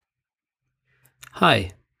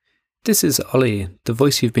Hi, this is Ollie, the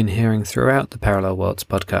voice you've been hearing throughout the Parallel Worlds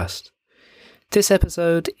podcast. This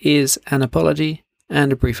episode is an apology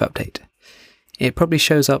and a brief update. It probably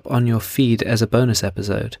shows up on your feed as a bonus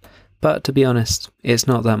episode, but to be honest, it's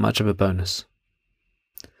not that much of a bonus.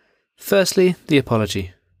 Firstly, the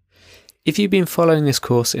apology. If you've been following this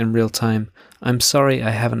course in real time, I'm sorry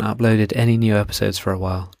I haven't uploaded any new episodes for a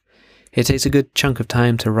while. It takes a good chunk of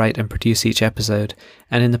time to write and produce each episode,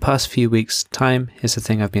 and in the past few weeks, time is the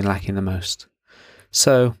thing I've been lacking the most.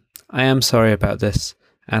 So, I am sorry about this,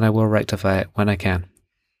 and I will rectify it when I can.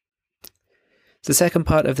 The second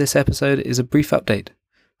part of this episode is a brief update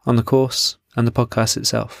on the course and the podcast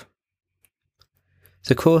itself.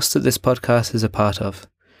 The course that this podcast is a part of,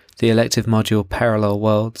 the elective module Parallel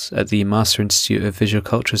Worlds at the Master Institute of Visual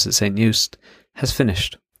Cultures at St. Eustace, has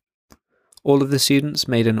finished. All of the students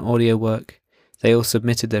made an audio work, they all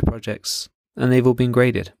submitted their projects, and they've all been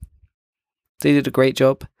graded. They did a great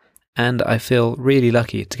job, and I feel really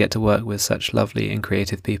lucky to get to work with such lovely and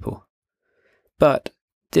creative people. But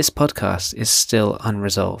this podcast is still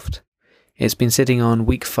unresolved. It's been sitting on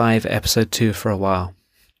week 5, episode 2 for a while.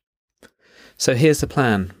 So here's the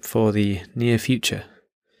plan for the near future.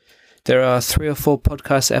 There are 3 or 4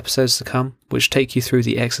 podcast episodes to come, which take you through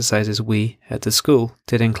the exercises we, at the school,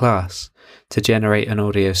 did in class to generate an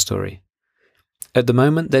audio story. At the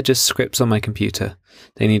moment, they're just scripts on my computer.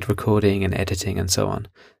 They need recording and editing and so on.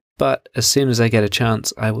 But as soon as I get a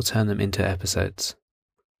chance, I will turn them into episodes.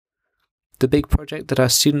 The big project that our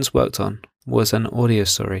students worked on was an audio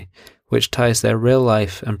story, which ties their real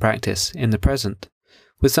life and practice in the present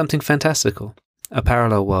with something fantastical, a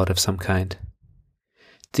parallel world of some kind.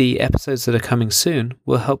 The episodes that are coming soon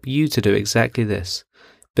will help you to do exactly this,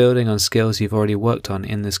 building on skills you've already worked on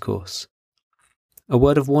in this course. A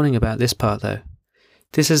word of warning about this part though.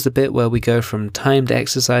 This is the bit where we go from timed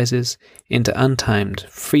exercises into untimed,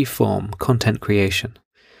 free-form content creation.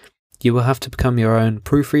 You will have to become your own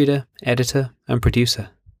proofreader, editor, and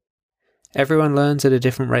producer. Everyone learns at a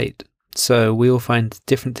different rate, so we all find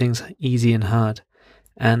different things easy and hard,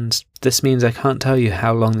 and this means I can't tell you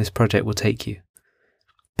how long this project will take you.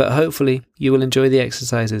 But hopefully you will enjoy the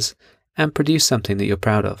exercises and produce something that you're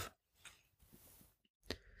proud of.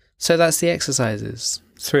 So that's the exercises.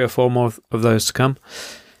 3 or 4 more of those to come.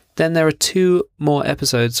 Then there are 2 more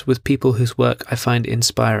episodes with people whose work I find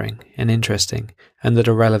inspiring and interesting and that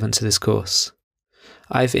are relevant to this course.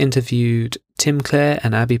 I've interviewed Tim Clare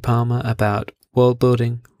and Abby Palmer about world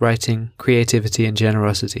building, writing, creativity and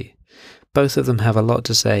generosity. Both of them have a lot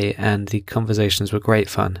to say and the conversations were great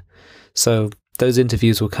fun. So those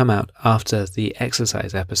interviews will come out after the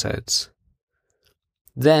exercise episodes.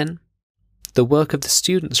 Then, the work of the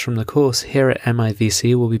students from the course here at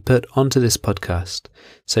MIVC will be put onto this podcast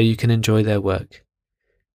so you can enjoy their work.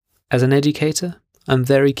 As an educator, I'm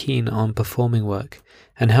very keen on performing work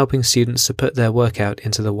and helping students to put their work out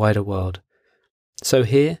into the wider world. So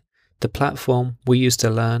here, the platform we use to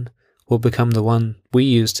learn will become the one we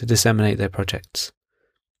use to disseminate their projects.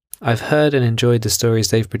 I've heard and enjoyed the stories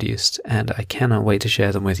they've produced, and I cannot wait to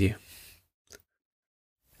share them with you.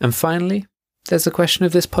 And finally, there's the question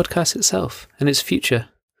of this podcast itself and its future.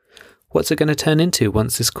 What's it going to turn into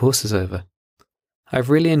once this course is over?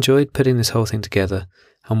 I've really enjoyed putting this whole thing together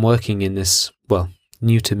and working in this,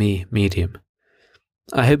 new to me medium.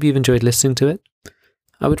 I hope you've enjoyed listening to it.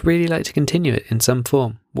 I would really like to continue it in some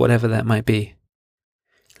form, whatever that might be.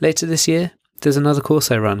 Later this year, there's another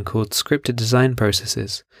course I run called Scripted Design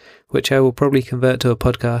Processes, which I will probably convert to a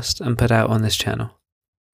podcast and put out on this channel.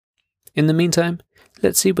 In the meantime,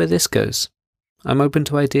 let's see where this goes. I'm open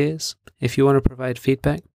to ideas. If you want to provide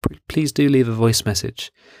feedback, please do leave a voice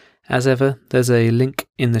message. As ever, there's a link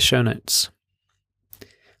in the show notes.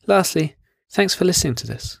 Lastly, thanks for listening to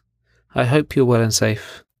this. I hope you're well and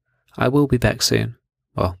safe. I will be back soon.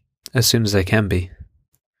 Well, as soon as I can be.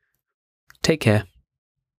 Take care.